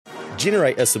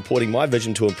Generate is supporting my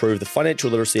vision to improve the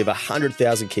financial literacy of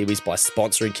 100,000 Kiwis by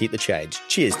sponsoring Keep the Change.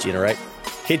 Cheers, Generate.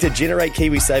 Head to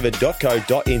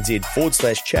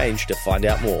generatekiwisaver.co.nz/change to find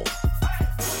out more.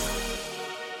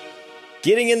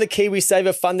 Getting in the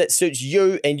KiwiSaver fund that suits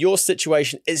you and your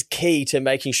situation is key to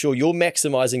making sure you're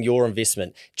maximising your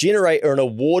investment. Generate are an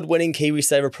award-winning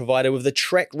KiwiSaver provider with a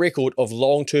track record of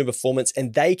long-term performance,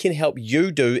 and they can help you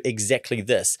do exactly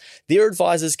this. Their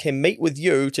advisors can meet with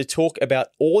you to talk about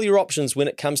all your options when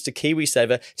it comes to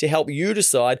KiwiSaver to help you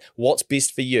decide what's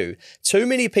best for you. Too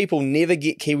many people never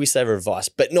get KiwiSaver advice,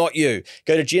 but not you.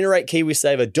 Go to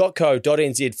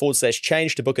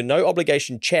generatekiwisaver.co.nz/change to book a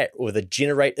no-obligation chat with a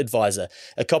Generate advisor.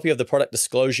 A copy of the product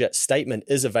disclosure statement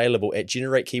is available at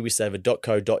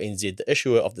generatekiwisaver.co.nz. The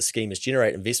issuer of the scheme is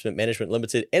Generate Investment Management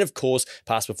Limited, and of course,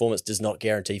 past performance does not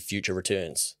guarantee future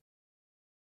returns.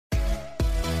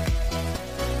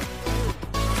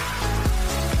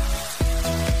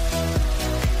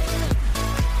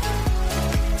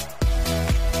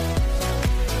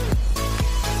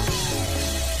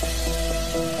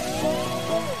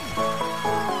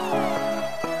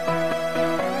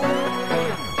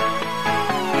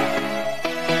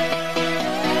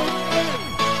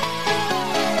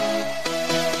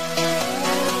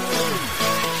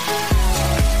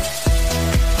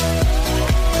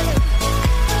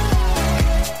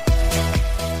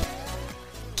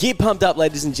 Get pumped up,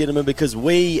 ladies and gentlemen, because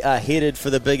we are headed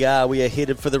for the big R. We are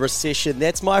headed for the recession.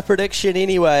 That's my prediction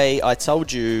anyway. I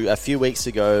told you a few weeks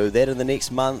ago that in the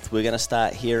next month we're going to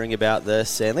start hearing about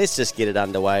this, and let's just get it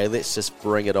underway. Let's just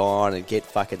bring it on and get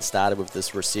fucking started with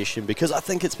this recession, because I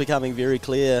think it's becoming very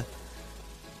clear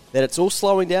that it's all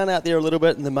slowing down out there a little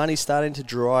bit and the money's starting to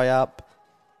dry up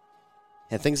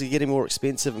and things are getting more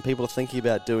expensive and people are thinking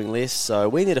about doing less. So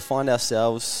we need to find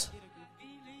ourselves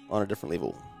on a different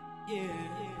level.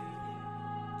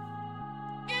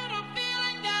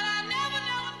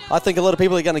 I think a lot of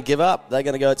people are going to give up. They're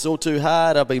going to go, it's all too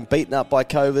hard. I've been beaten up by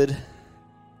COVID.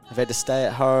 I've had to stay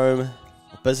at home.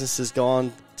 My business has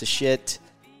gone to shit.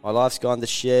 My life's gone to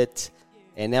shit.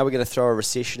 And now we're going to throw a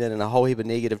recession in and a whole heap of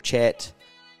negative chat.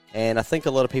 And I think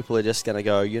a lot of people are just going to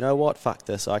go, you know what? Fuck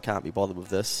this. I can't be bothered with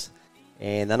this.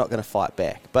 And they're not going to fight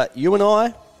back. But you and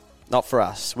I, not for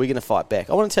us. We're going to fight back.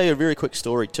 I want to tell you a very quick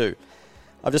story too.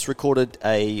 I've just recorded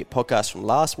a podcast from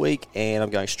last week, and I'm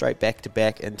going straight back to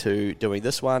back into doing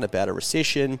this one about a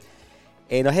recession.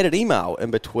 And I had an email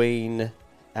in between,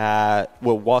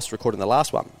 whilst recording the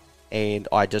last one. And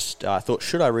I just thought,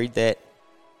 should I read that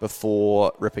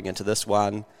before ripping into this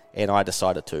one? And I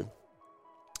decided to.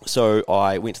 So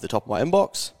I went to the top of my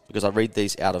inbox, because I read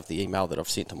these out of the email that I've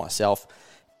sent to myself.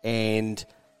 And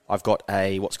I've got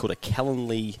what's called a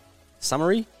Calendly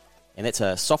summary. And that's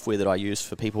a software that I use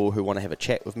for people who want to have a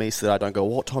chat with me, so that I don't go,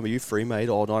 what time are you free, mate?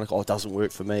 Oh, 9 o'clock. Oh, it doesn't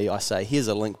work for me. I say, here's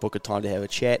a link, book a time to have a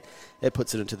chat. It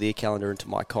puts it into their calendar, into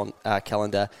my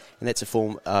calendar. And that's a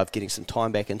form of getting some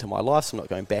time back into my life, so I'm not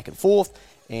going back and forth.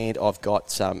 And I've got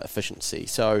some efficiency.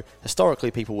 So historically,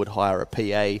 people would hire a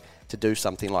PA to do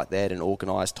something like that and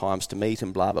organise times to meet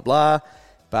and blah, blah, blah.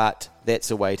 But that's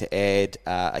a way to add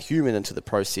a human into the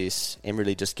process and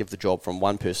really just give the job from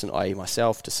one person, i.e.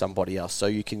 myself, to somebody else. So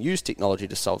you can use technology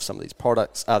to solve some of these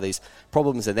these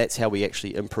problems, and that's how we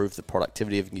actually improve the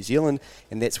productivity of New Zealand.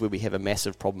 And that's where we have a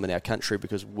massive problem in our country,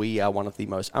 because we are one of the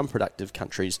most unproductive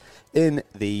countries in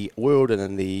the world and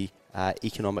in the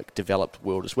economic developed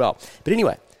world as well. But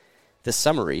anyway, the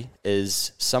summary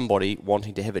is somebody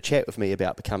wanting to have a chat with me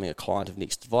about becoming a client of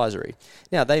Next Advisory.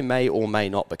 Now, they may or may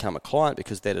not become a client,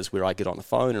 because that is where I get on the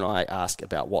phone and I ask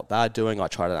about what they're doing. I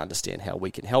try to understand how we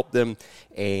can help them,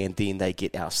 and then they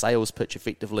get our sales pitch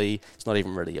effectively. It's not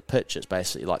even really a pitch. It's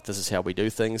basically like, this is how we do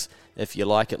things. If you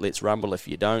like it, let's rumble. If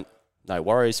you don't, no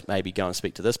worries. Maybe go and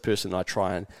speak to this person. I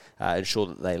try and ensure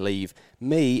that they leave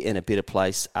me in a better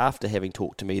place after having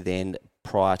talked to me than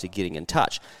prior to getting in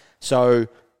touch. So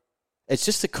it's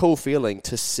just a cool feeling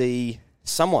to see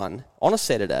someone on a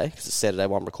Saturday, because it's Saturday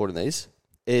while I'm recording these,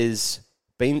 has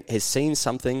seen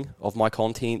something of my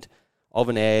content, of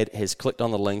an ad, has clicked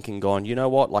on the link and gone, you know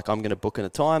what, like, I'm going to book in a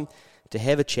time to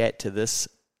have a chat to this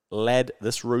lad,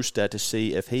 this rooster, to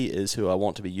see if he is who I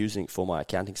want to be using for my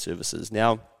accounting services.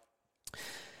 Now,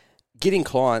 getting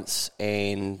clients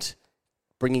and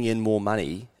bringing in more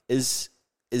money is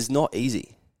not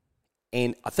easy.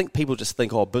 And I think people just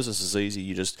think, oh, business is easy,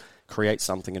 you just create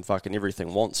something and fucking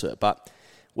everything wants it. But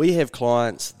we have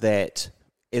clients that,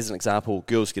 as an example,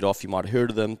 Girls Get Off, you might have heard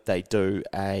of them. They do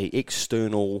a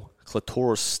external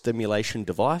clitoris stimulation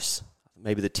device,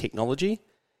 maybe the technology,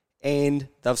 and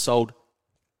they've sold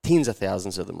tens of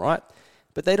thousands of them, right?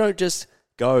 But they don't just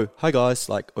go, hi guys,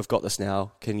 like, we've got this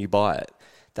now, can you buy it?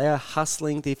 They are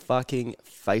hustling their fucking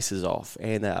faces off,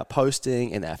 and they are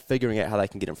posting, and they're figuring out how they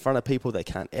can get in front of people. They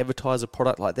can't advertise a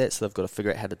product like that, so they've got to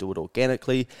figure out how to do it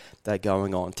organically. They're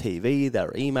going on TV,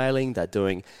 they're emailing, they're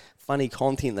doing funny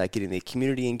content, they're getting their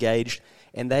community engaged,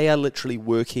 and they are literally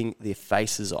working their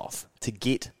faces off to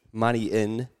get money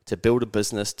in, to build a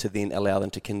business, to then allow them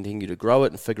to continue to grow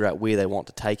it and figure out where they want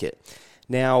to take it.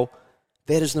 Now,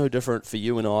 that is no different for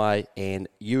you and I, and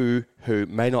you who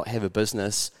may not have a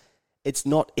business. It's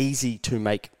not easy to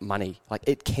make money. Like,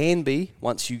 it can be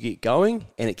once you get going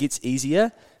and it gets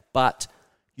easier, but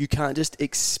you can't just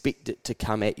expect it to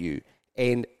come at you.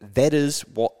 And that is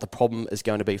what the problem is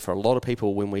going to be for a lot of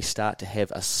people when we start to have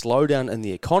a slowdown in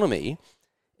the economy,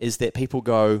 is that people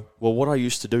go, well, what I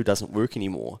used to do doesn't work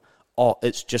anymore. Oh,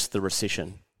 it's just the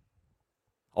recession.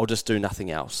 I'll just do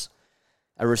nothing else.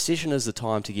 A recession is the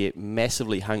time to get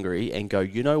massively hungry and go,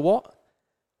 you know what?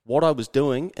 What I was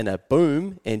doing in a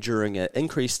boom and during an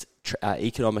increased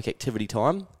economic activity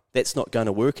time, that's not going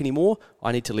to work anymore.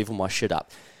 I need to level my shit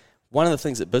up. One of the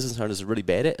things that business owners are really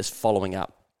bad at is following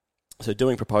up. So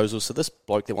doing proposals. So this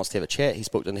bloke that wants to have a chat, he's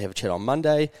booked in to have a chat on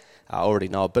Monday. I already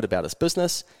know a bit about his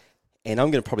business, and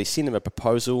I'm going to probably send him a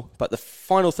proposal. But the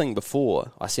final thing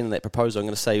before I send him that proposal, I'm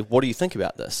going to say, what do you think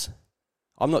about this?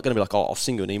 I'm not going to be like, oh, I'll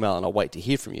send you an email and I'll wait to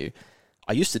hear from you.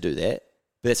 I used to do that.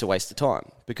 But that's a waste of time,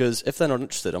 because if they're not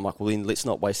interested, I'm like, well, then let's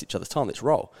not waste each other's time. Let's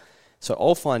roll. So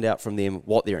I'll find out from them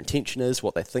what their intention is,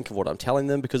 what they think of what I'm telling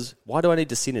them, because why do I need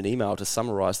to send an email to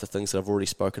summarize the things that I've already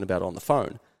spoken about on the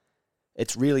phone?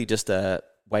 It's really just a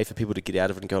way for people to get out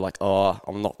of it and go like, oh,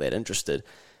 I'm not that interested.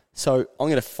 So I'm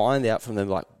going to find out from them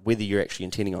like whether you're actually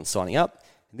intending on signing up.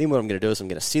 And then what I'm going to do is I'm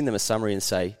going to send them a summary and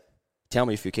say, tell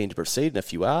me if you're keen to proceed, and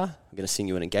if you are, I'm going to send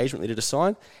you an engagement letter to sign,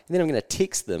 and then I'm going to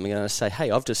text them. I'm going to say,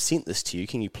 hey, I've just sent this to you.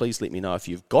 Can you please let me know if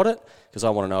you've got it? Because I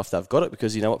want to know if they've got it,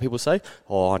 because you know what people say?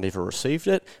 Oh, I never received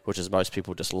it, which is most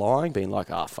people just lying, being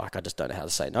like, oh, fuck, I just don't know how to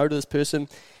say no to this person.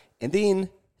 And then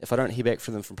if I don't hear back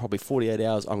from them for probably 48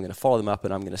 hours, I'm going to follow them up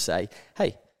and I'm going to say,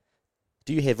 hey,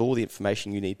 do you have all the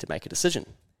information you need to make a decision?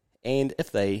 And if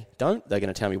they don't, they're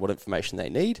going to tell me what information they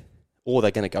need, or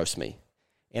they're going to ghost me.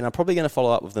 And I'm probably going to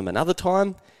follow up with them another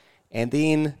time, and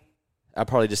then I'm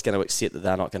probably just going to accept that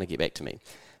they're not going to get back to me.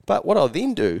 But what I'll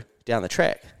then do down the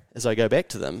track is I go back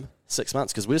to them 6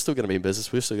 months, because we're still going to be in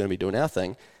business, we're still going to be doing our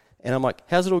thing, and I'm like,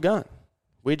 how's it all going?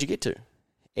 Where'd you get to?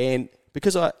 And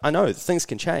because I know that things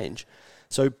can change.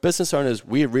 So business owners,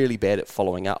 we're really bad at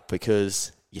following up,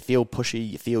 because you feel pushy,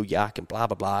 you feel yuck and blah,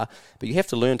 blah, blah, but you have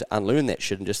to learn to unlearn that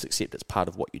shit and just accept it's part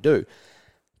of what you do.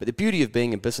 But the beauty of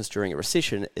being in business during a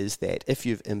recession is that if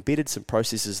you've embedded some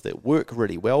processes that work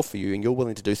really well for you and you're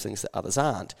willing to do things that others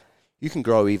aren't, you can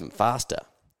grow even faster.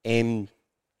 And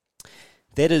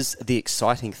that is the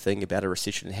exciting thing about a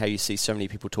recession, and how you see so many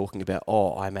people talking about,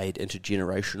 oh, I made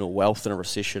intergenerational wealth in a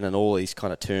recession and all these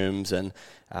kind of terms, and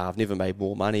I've never made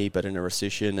more money but in a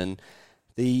recession. And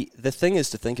the thing is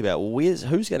to think about, well,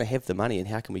 who's going to have the money and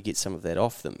how can we get some of that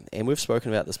off them? And we've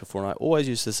spoken about this before, and I always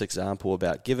use this example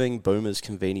about giving boomers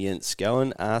convenience. Go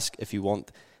and ask if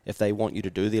they want you to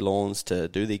do their lawns, to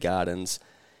do their gardens.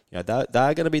 You know,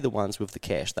 they're going to be the ones with the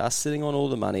cash. They're sitting on all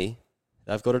the money.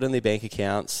 They've got it in their bank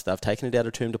accounts. They've taken it out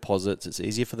of term deposits. It's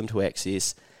easier for them to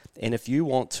access. And if you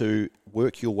want to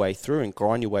work your way through and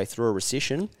grind your way through a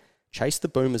recession, chase the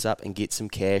boomers up and get some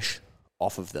cash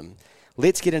off of them.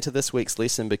 Let's get into this week's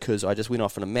lesson, because I just went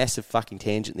off on a massive fucking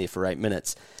tangent there for 8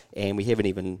 minutes, and we haven't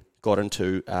even got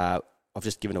into, I've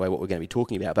just given away what we're going to be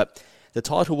talking about. But the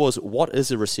title was, What is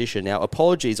a Recession? Now,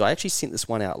 apologies, I actually sent this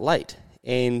one out late,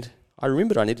 and I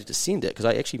remembered I needed to send it, because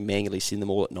I actually manually send them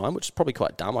all at 9, which is probably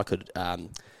quite dumb. I could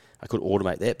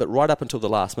automate that, but right up until the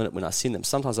last minute when I send them,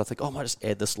 sometimes I think, oh, I might just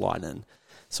add this line in.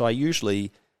 So I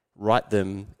usually write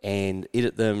them and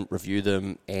edit them, review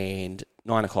them, and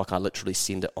 9 o'clock I literally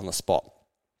send it on the spot,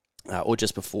 or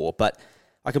just before. But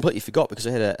I completely forgot, because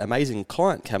I had an amazing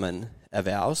client come in of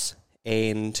ours,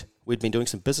 and we'd been doing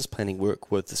some business planning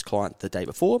work with this client the day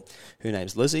before. Her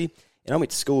name's Lizzie, and I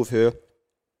went to school with her,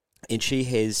 and she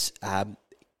has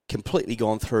completely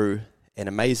gone through an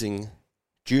amazing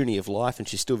journey of life, and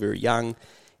she's still very young.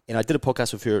 And I did a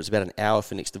podcast with her. It was about an hour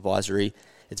for Next Advisory.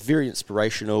 It's very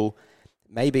inspirational.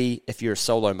 Maybe if you're a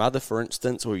solo mother, for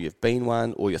instance, or you've been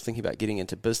one, or you're thinking about getting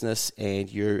into business and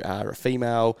you are a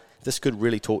female, this could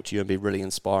really talk to you and be really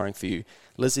inspiring for you.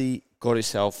 Lizzie got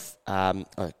herself, can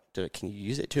you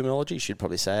use that terminology? You should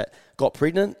probably say it. Got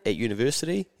pregnant at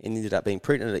university and ended up being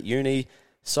pregnant at uni,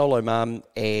 solo mum,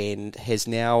 and has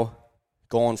now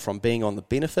gone from being on the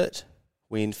benefit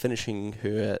when finishing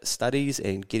her studies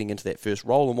and getting into that first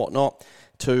role and whatnot,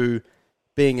 to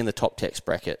being in the top tax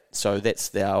bracket. So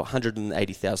that's our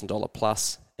 $180,000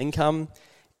 plus income,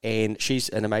 and she's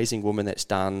an amazing woman that's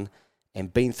done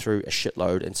and been through a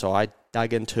shitload. And so I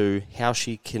dug into how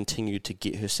she continued to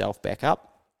get herself back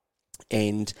up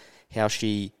and how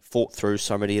she fought through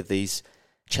so many of these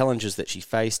challenges that she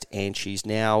faced, and she's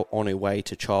now on her way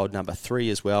to child number 3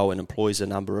 as well, and employs a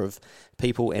number of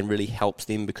people and really helps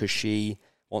them because she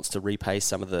wants to repay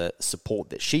some of the support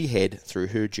that she had through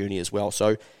her journey as well.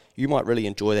 So you might really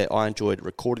enjoy that. I enjoyed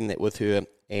recording that with her,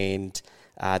 and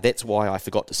that's why I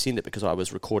forgot to send it, because I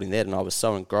was recording that and I was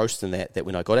so engrossed in that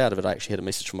when I got out of it, I actually had a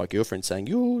message from my girlfriend saying,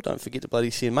 yo, don't forget to bloody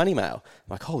send money mail.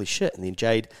 I'm like, holy shit. And then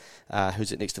Jade,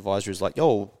 who's at Next Advisor, is like,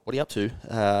 yo, what are you up to?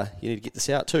 You need to get this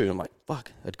out too. And I'm like,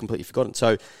 fuck, I'd completely forgotten.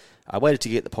 So I waited to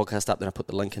get the podcast up, then I put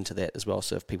the link into that as well,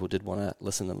 so if people did want to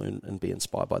listen and learn and be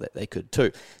inspired by that, they could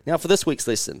too. Now for this week's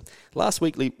lesson, last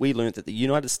week we learned that the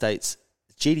United States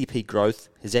GDP growth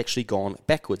has actually gone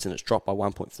backwards and it's dropped by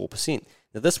 1.4%.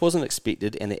 Now, this wasn't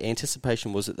expected, and the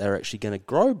anticipation was that they're actually going to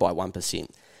grow by 1%.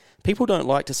 People don't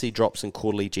like to see drops in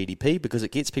quarterly GDP because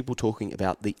it gets people talking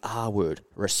about the R word,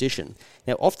 recession.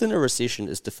 Now, often a recession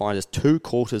is defined as 2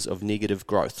 quarters of negative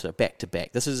growth, so back to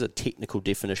back. This is a technical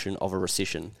definition of a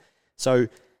recession. So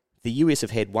the US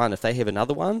have had one. If they have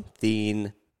another one,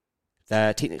 then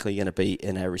they're technically going to be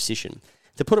in a recession.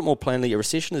 To put it more plainly, a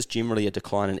recession is generally a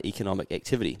decline in economic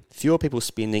activity, fewer people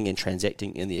spending and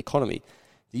transacting in the economy.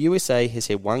 The USA has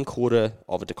had 1 quarter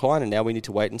of a decline, and now we need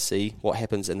to wait and see what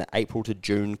happens in the April to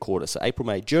June quarter. So April,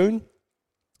 May, June,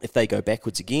 if they go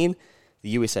backwards again, the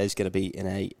USA is going to be in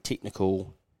a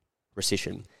technical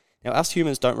recession. Now, us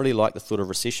humans don't really like the thought of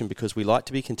recession because we like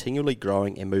to be continually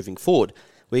growing and moving forward.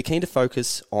 We're keen to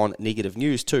focus on negative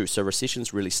news too, so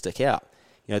recessions really stick out.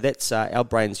 You know, that's our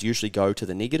brains usually go to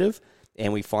the negative,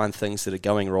 and we find things that are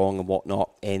going wrong and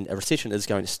whatnot, and a recession is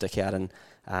going to stick out, and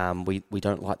we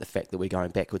don't like the fact that we're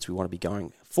going backwards. We want to be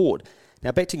going forward.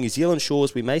 Now, back to New Zealand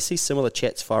shores, we may see similar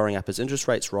chats firing up as interest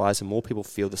rates rise and more people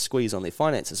feel the squeeze on their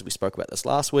finances. We spoke about this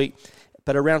last week,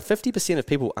 but around 50% of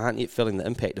people aren't yet feeling the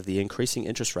impact of the increasing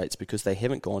interest rates because they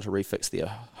haven't gone to refix their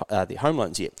home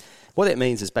loans yet. What that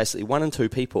means is basically 1 in 2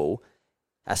 people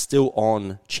are still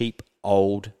on cheap,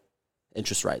 old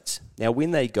interest rates. Now,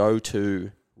 when they go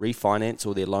to refinance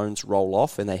or their loans roll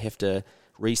off and they have to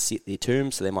reset their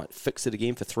terms, so they might fix it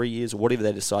again for 3 years or whatever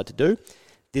they decide to do,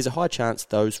 there's a high chance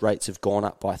those rates have gone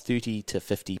up by 30 to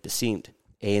 50%,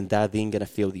 and they're then going to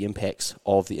feel the impacts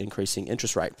of the increasing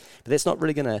interest rate. But that's not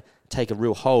really going to take a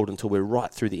real hold until we're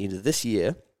right through the end of this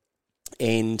year,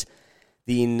 and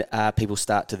then people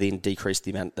start to then decrease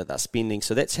the amount that they're spending.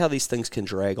 So that's how these things can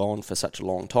drag on for such a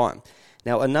long time.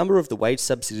 Now, a number of the wage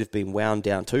subsidies have been wound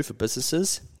down too for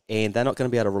businesses, and they're not going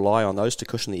to be able to rely on those to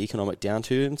cushion the economic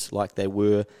downturns like they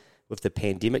were with the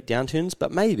pandemic downturns.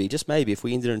 But maybe, just maybe, if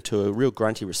we ended into a real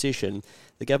grunty recession,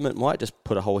 the government might just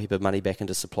put a whole heap of money back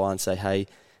into supply and say, hey,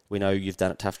 we know you've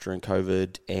done it tough during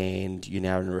COVID and you're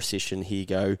now in a recession, here you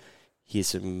go, here's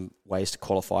some ways to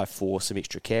qualify for some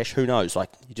extra cash. Who knows? Like,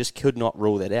 you just could not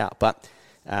rule that out. But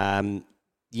I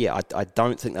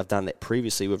don't think they've done that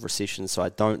previously with recessions, so I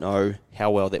don't know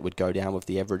how well that would go down with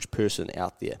the average person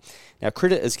out there. Now,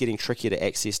 credit is getting trickier to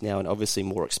access now and obviously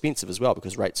more expensive as well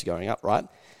because rates are going up, right?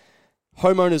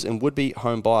 Homeowners and would-be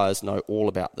home buyers know all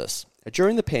about this.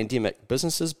 During the pandemic,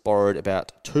 businesses borrowed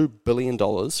about $2 billion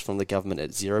from the government at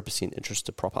 0% interest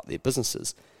to prop up their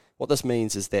businesses. What this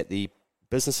means is that the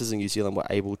businesses in New Zealand were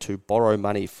able to borrow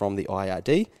money from the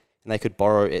IRD, and they could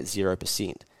borrow at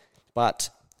 0%. But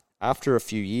after a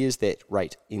few years, that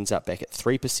rate ends up back at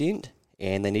 3%,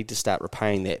 and they need to start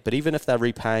repaying that. But even if they're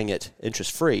repaying it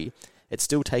interest-free, it's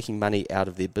still taking money out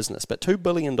of their business. But $2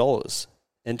 billion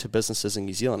into businesses in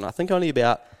New Zealand, I think only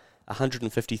about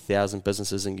 150,000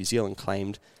 businesses in New Zealand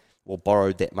claimed or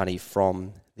borrowed that money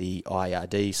from the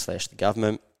IRD / the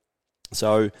government.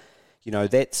 So, you know,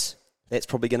 that's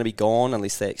probably going to be gone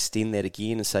unless they extend that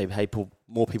again and say, hey,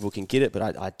 more people can get it,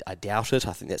 but I doubt it.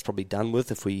 I think that's probably done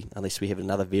with unless we have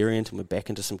another variant and we're back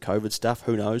into some COVID stuff,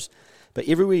 who knows. But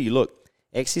everywhere you look,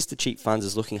 access to cheap funds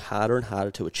is looking harder and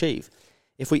harder to achieve.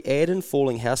 If we add in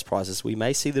falling house prices, we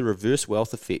may see the reverse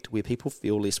wealth effect where people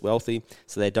feel less wealthy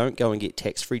so they don't go and get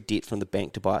tax-free debt from the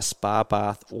bank to buy a spa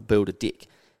bath or build a deck.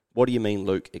 What do you mean,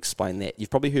 Luke? Explain that. You've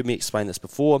probably heard me explain this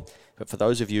before, but for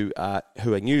those of you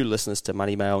who are new listeners to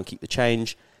Money Mail and Keep the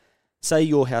Change, say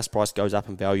your house price goes up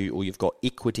in value or you've got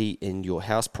equity in your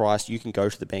house price, you can go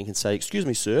to the bank and say, excuse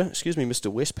me, sir, excuse me,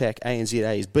 Mr. Westpac,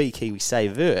 ANZASB, Kiwi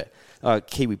Saver,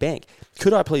 Kiwi Bank,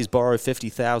 could I please borrow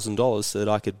 $50,000 so that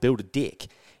I could build a deck?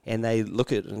 And they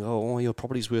look at it and go, oh, your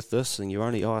property's worth this, and you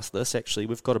only asked this. Actually,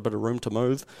 we've got a bit of room to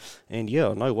move. And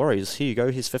yeah, no worries. Here you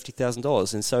go. Here's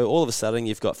 $50,000. And so all of a sudden,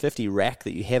 you've got 50 rack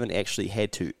that you haven't actually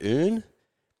had to earn.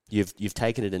 You've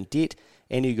taken it in debt,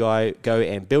 and you go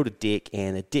and build a deck,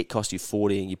 and the deck costs you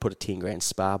 40, and you put a 10 grand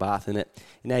spa bath in it,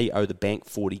 and now you owe the bank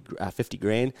 50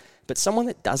 grand. But someone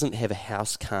that doesn't have a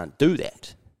house can't do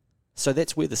that. So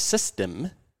that's where the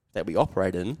system that we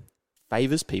operate in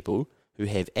favours people who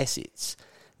have assets.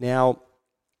 Now,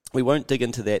 we won't dig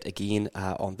into that again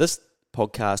on this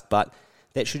podcast, but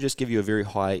that should just give you a very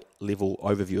high-level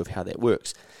overview of how that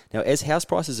works. Now, as house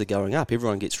prices are going up,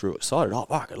 everyone gets real excited. Oh,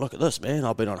 fuck, look at this, man.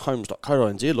 I've been on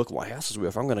homes.co.nz. Look at my house is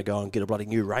worth. I'm going to go and get a bloody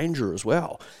new Ranger as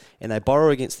well. And they borrow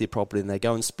against their property and they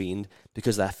go and spend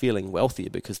because they're feeling wealthier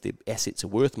because their assets are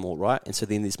worth more, right? And so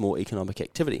then there's more economic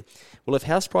activity. Well, if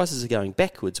house prices are going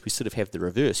backwards, we sort of have the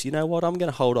reverse. You know what? I'm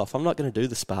going to hold off. I'm not going to do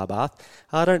the spa bath.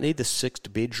 I don't need the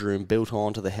 6th bedroom built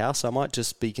onto the house. I might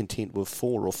just be content with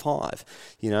 4 or 5.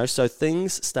 So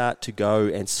things start to go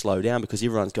and slow down because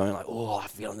everyone's going like, oh, I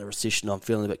feel in the recession. I'm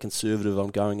feeling a bit conservative.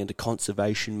 I'm going into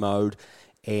conservation mode.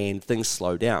 And things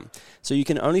slow down. So you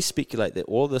can only speculate that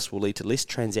all of this will lead to less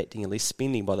transacting and less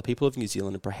spending by the people of New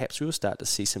Zealand, and perhaps we will start to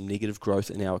see some negative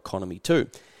growth in our economy too.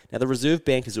 Now, the Reserve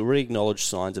Bank has already acknowledged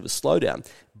signs of a slowdown,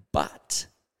 but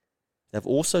they've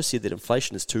also said that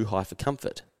inflation is too high for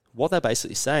comfort. What they're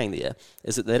basically saying there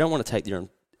is that they don't want to take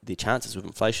their chances with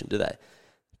inflation, do they?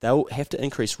 They'll have to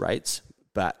increase rates,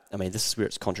 but, this is where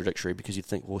it's contradictory because you'd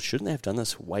think, well, shouldn't they have done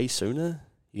this way sooner?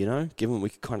 Given we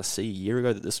could kind of see a year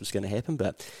ago that this was going to happen.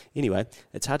 But anyway,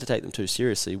 it's hard to take them too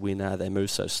seriously when they move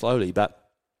so slowly. But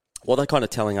what they're kind of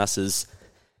telling us is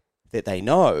that they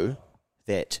know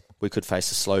that we could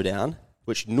face a slowdown,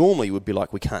 which normally would be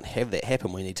like, we can't have that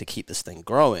happen. We need to keep this thing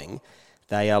growing.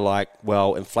 They are like,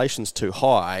 well, inflation's too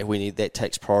high. That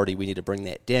takes priority. We need to bring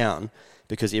that down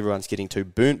because everyone's getting too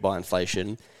burnt by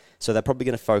inflation. So they're probably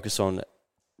going to focus on,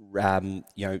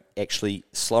 actually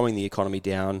slowing the economy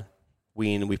down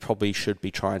when we probably should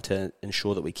be trying to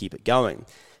ensure that we keep it going.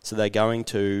 So they're going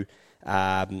to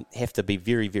have to be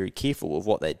very, very careful of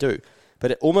what they do.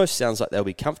 But it almost sounds like they'll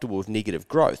be comfortable with negative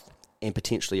growth and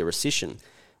potentially a recession.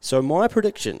 So my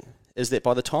prediction is that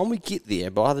by the time we get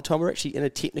there, by the time we're actually in a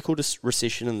technical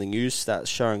recession and the news starts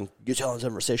showing New Zealand's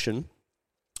in recession,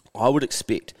 I would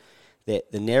expect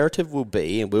that the narrative will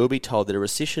be, and we'll be told that a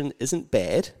recession isn't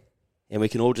bad and we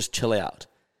can all just chill out.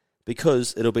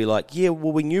 Because it'll be like, yeah,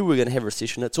 well, we knew we were going to have a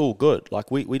recession. It's all good.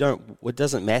 Like, we don't, it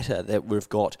doesn't matter that we've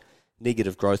got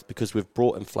negative growth because we've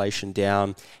brought inflation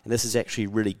down and this is actually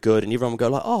really good. And everyone will go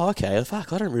like, oh, okay,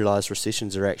 fuck, I didn't realise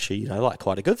recessions are actually,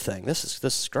 quite a good thing. This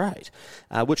is great.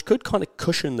 Which could kind of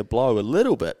cushion the blow a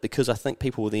little bit because I think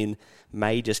people then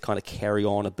may just kind of carry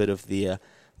on a bit of their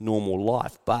normal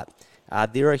life. But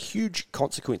there are huge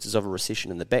consequences of a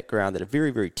recession in the background that are very,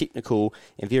 very technical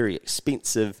and very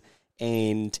expensive.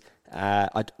 And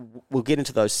we'll get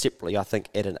into those separately, I think,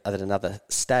 at another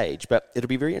stage. But it'll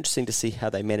be very interesting to see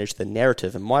how they manage the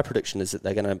narrative. And my prediction is that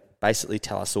they're going to basically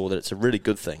tell us all that it's a really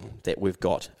good thing that we've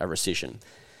got a recession.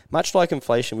 Much like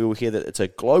inflation, we will hear that it's a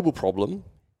global problem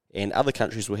and other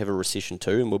countries will have a recession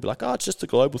too. And we'll be like, oh, it's just a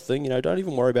global thing, don't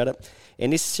even worry about it.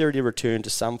 And necessarily return to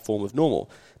some form of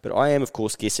normal. But I am, of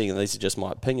course, guessing, and these are just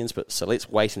my opinions, so let's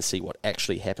wait and see what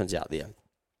actually happens out there.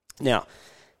 Now,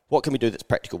 what can we do that's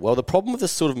practical? Well, the problem with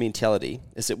this sort of mentality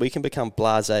is that we can become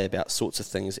blasé about sorts of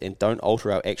things and don't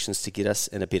alter our actions to get us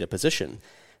in a better position.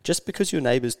 Just because your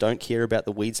neighbours don't care about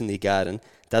the weeds in their garden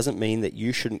doesn't mean that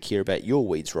you shouldn't care about your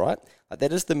weeds, right?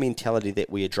 That is the mentality that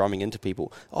we are drumming into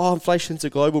people. Oh, inflation's a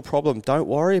global problem. Don't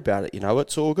worry about it.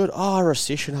 It's all good. Oh,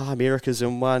 recession. Oh, America's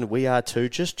in one. We are too.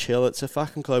 Just chill. It's a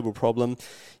fucking global problem.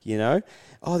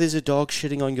 Oh, there's a dog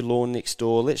shitting on your lawn next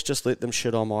door. Let's just let them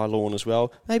shit on my lawn as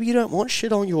well. Maybe you don't want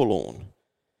shit on your lawn.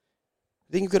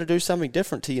 Then you've got to do something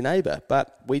different to your neighbour.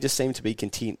 But we just seem to be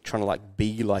content trying to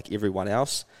be like everyone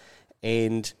else.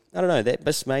 And I don't know, that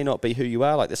just may not be who you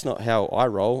are. That's not how I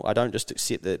roll. I don't just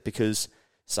accept that because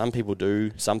some people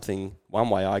do something one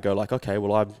way. I go like, okay,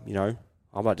 well,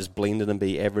 I might just blend in and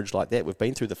be average like that. We've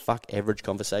been through the fuck average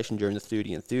conversation during the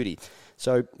 30 and 30.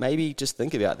 So maybe just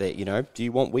think about that, Do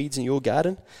you want weeds in your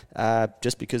garden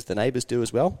just because the neighbours do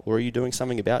as well? Or are you doing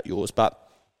something about yours? But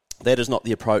that is not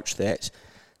the approach that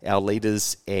our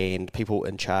leaders and people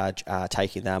in charge are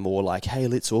taking. They're more like, hey,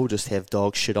 let's all just have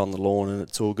dogs shit on the lawn and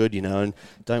it's all good, and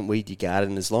don't weed your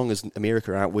garden. As long as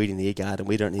America aren't weeding their garden,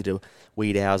 we don't need to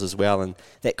weed ours as well. And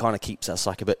that kind of keeps us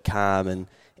a bit calm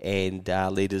and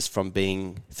leaders from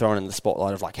being thrown in the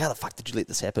spotlight of how the fuck did you let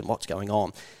this happen? What's going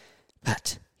on?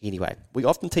 But anyway, we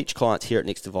often teach clients here at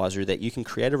Next Advisory that you can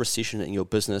create a recession in your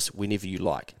business whenever you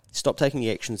like. Stop taking the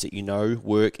actions that you know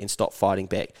work and stop fighting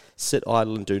back. Sit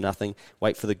idle and do nothing.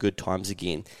 Wait for the good times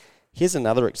again. Here's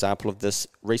another example of this.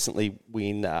 Recently,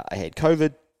 when I had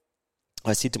COVID,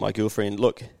 I said to my girlfriend,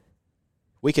 look,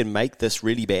 We can make this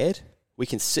really bad. We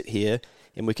can sit here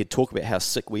and we can talk about how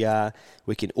sick we are.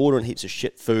 We can order in heaps of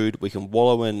shit food. We can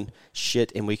wallow in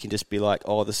shit and we can just be like,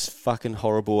 oh, this is fucking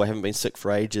horrible. I haven't been sick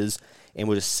for ages. And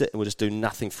we'll just sit and we'll just do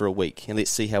nothing for a week. And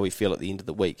let's see how we feel at the end of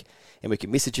the week. And we can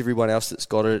message everyone else that's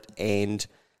got it and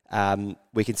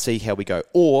we can see how we go.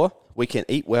 Or we can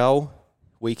eat well.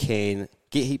 We can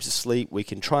get heaps of sleep. We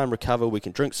can try and recover. We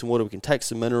can drink some water. We can take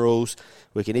some minerals.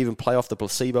 We can even play off the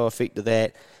placebo effect of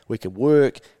that. We can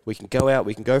work. We can go out.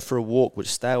 We can go for a walk. We'll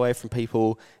just stay away from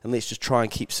people. And let's just try and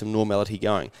keep some normality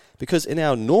going. Because in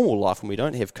our normal life, when we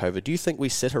don't have COVID, do you think we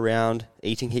sit around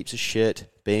eating heaps of shit,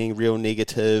 being real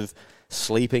negative,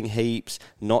 sleeping heaps,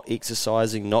 not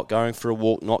exercising, not going for a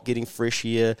walk, not getting fresh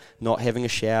air, not having a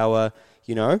shower,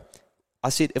 you know? I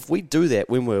said, if we do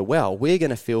that when we're well, we're going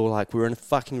to feel like we're in a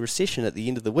fucking recession at the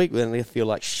end of the week. We're going to feel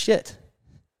like shit.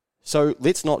 So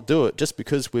let's not do it just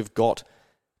because we've got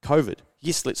COVID.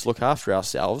 Yes, let's look after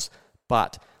ourselves,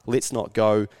 but let's not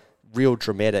go real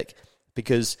dramatic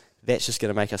because that's just going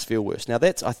to make us feel worse. Now,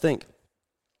 that's, I think,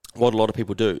 what a lot of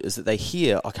people do is that they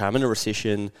hear, okay, I'm in a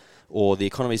recession or the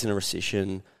economy's in a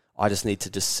recession. I just need to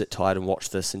just sit tight and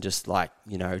watch this and just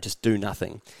just do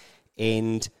nothing.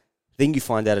 And then you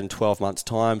find out in 12 months'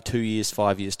 time, 2 years,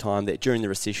 5 years' time, that during the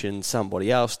recession,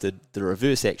 somebody else did the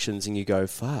reverse actions and you go,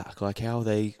 fuck, like how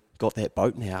they got that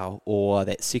boat now or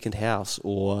that second house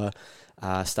or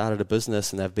started a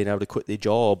business and they've been able to quit their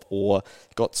job or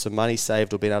got some money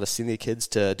saved or been able to send their kids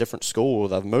to a different school or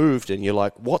they've moved and you're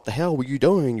like, what the hell were you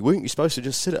doing? Weren't you supposed to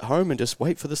just sit at home and just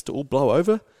wait for this to all blow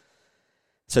over?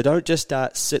 So don't just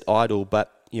sit idle,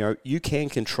 but you can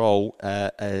control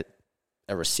a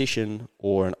recession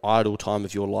or an idle time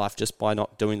of your life just by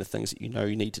not doing the things that you know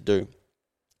you need to do.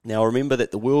 Now remember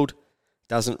that the world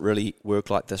doesn't really work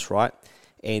like this, right?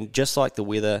 And just like the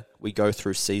weather, we go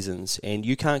through seasons and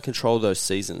you can't control those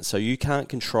seasons. So you can't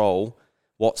control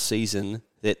what season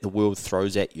that the world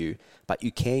throws at you, but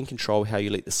you can control how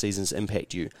you let the seasons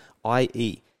impact you.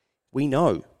 I.e., we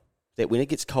know that when it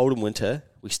gets cold in winter,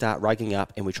 we start rugging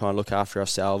up and we try and look after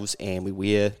ourselves and we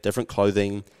wear different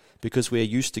clothing because we're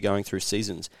used to going through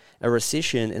seasons. A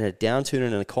recession and a downturn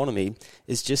in an economy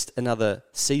is just another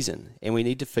season. And we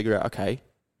need to figure out, okay,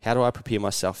 how do I prepare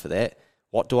myself for that?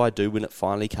 What do I do when it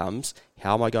finally comes?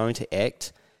 How am I going to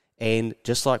act? And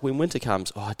just like when winter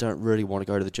comes, I don't really want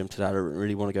to go to the gym today. I don't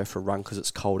really want to go for a run because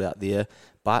it's cold out there.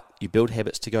 But you build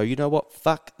habits to go, you know what?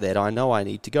 Fuck that. I know I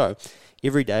need to go.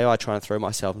 Every day I try and throw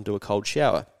myself into a cold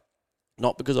shower.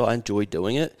 Not because I enjoy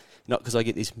doing it, not because I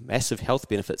get these massive health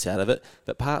benefits out of it,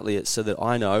 but partly it's so that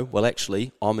I know, well,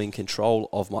 actually, I'm in control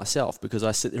of myself because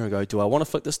I sit there and go, do I want to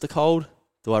flick this to cold?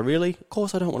 Do I really? Of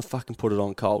course I don't want to fucking put it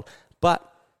on cold. But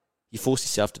you force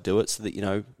yourself to do it so that, you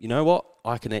know what?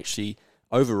 I can actually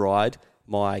override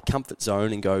my comfort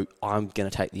zone and go, I'm going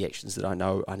to take the actions that I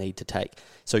know I need to take.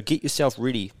 So get yourself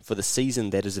ready for the season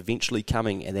that is eventually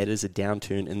coming, and that is a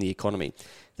downturn in the economy.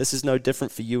 This is no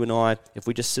different for you and I. If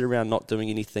we just sit around not doing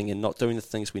anything and not doing the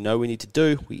things we know we need to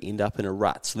do, we end up in a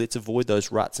rut. So let's avoid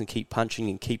those ruts and keep punching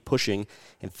and keep pushing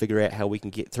and figure out how we can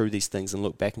get through these things and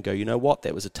look back and go, you know what,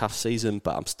 that was a tough season,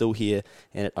 but I'm still here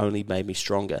and it only made me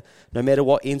stronger. No matter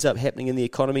what ends up happening in the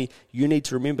economy, you need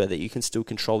to remember that you can still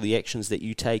control the actions that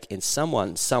you take, and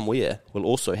someone somewhere will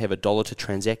also have a dollar to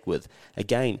transact with.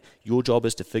 Again, your job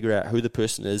is to figure out who the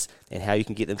person is and how you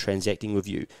can get them transacting with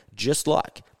you. Just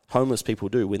like homeless people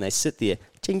do when they sit there,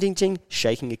 ching, ching, ching,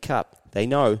 shaking a cup. They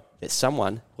know that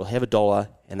someone will have a dollar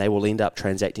and they will end up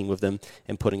transacting with them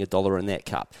and putting a dollar in that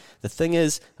cup. The thing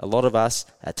is, a lot of us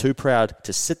are too proud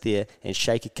to sit there and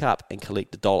shake a cup and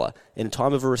collect a dollar. In a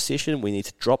time of a recession, we need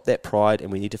to drop that pride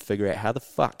and we need to figure out how the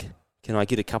fuck can I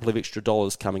get a couple of extra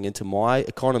dollars coming into my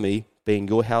economy, being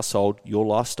your household, your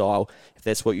lifestyle. If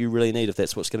that's what you really need, if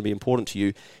that's what's going to be important to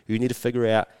you, you need to figure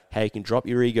out how you can drop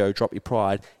your ego, drop your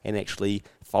pride, and actually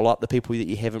follow up the people that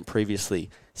you haven't previously.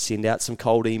 Send out some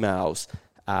cold emails.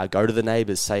 Go to the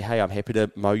neighbours. Say, hey, I'm happy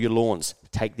to mow your lawns.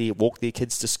 Walk their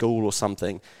kids to school or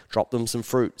something. Drop them some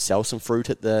fruit. Sell some fruit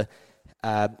at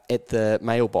the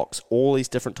mailbox. All these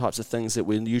different types of things that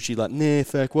we're usually like, nah,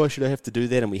 fuck, why should I have to do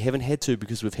that? And we haven't had to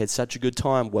because we've had such a good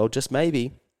time. Well, just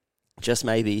maybe,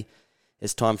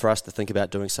 it's time for us to think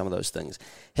about doing some of those things.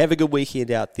 Have a good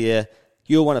weekend out there.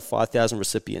 You're one of 5,000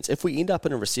 recipients. If we end up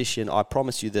in a recession, I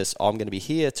promise you this, I'm going to be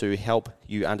here to help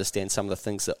you understand some of the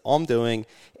things that I'm doing,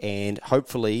 and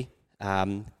hopefully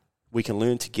we can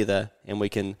learn together and we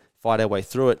can fight our way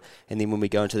through it, and then when we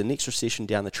go into the next recession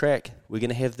down the track, we're going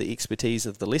to have the expertise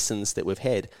of the lessons that we've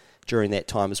had during that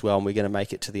time as well, and we're going to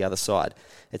make it to the other side.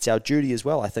 It's our duty as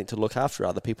well, I think, to look after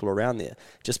other people around there.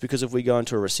 Just because if we go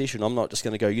into a recession, I'm not just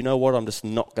going to go, you know what, I'm just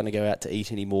not going to go out to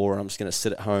eat anymore, I'm just going to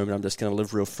sit at home and I'm just going to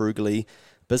live real frugally.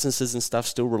 Businesses and stuff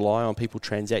still rely on people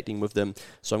transacting with them,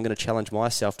 so I'm going to challenge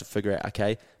myself to figure out,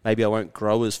 okay, maybe I won't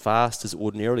grow as fast as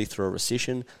ordinarily through a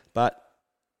recession, but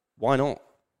why not?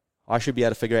 I should be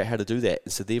able to figure out how to do that.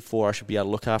 And so therefore, I should be able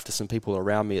to look after some people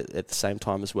around me at the same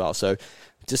time as well. So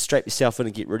just strap yourself in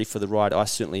and get ready for the ride. I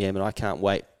certainly am, and I can't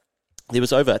wait. Did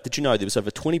you know there was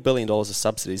over $20 billion of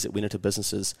subsidies that went into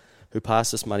businesses who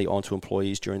passed this money on to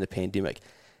employees during the pandemic?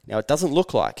 Now, it doesn't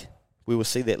look like we will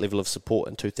see that level of support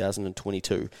in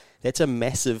 2022. That's a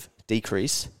massive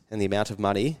decrease in the amount of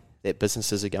money that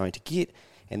businesses are going to get,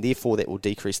 and therefore that will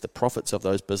decrease the profits of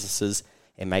those businesses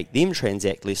and make them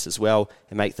transact less as well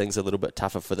and make things a little bit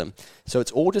tougher for them. So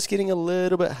it's all just getting a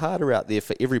little bit harder out there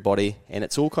for everybody, and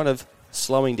it's all kind of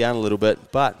slowing down a little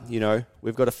bit, but, you know,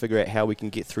 we've got to figure out how we can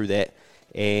get through that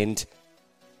and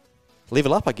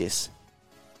level up, I guess.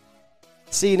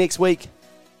 See you next week.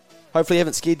 Hopefully I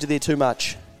haven't scared you there too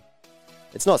much.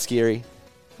 It's not scary.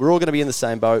 We're all going to be in the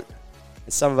same boat,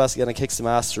 and some of us are going to kick some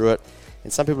ass through it,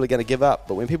 and some people are going to give up.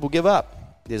 But when people give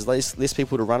up, there's less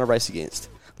people to run a race against.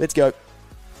 Let's go.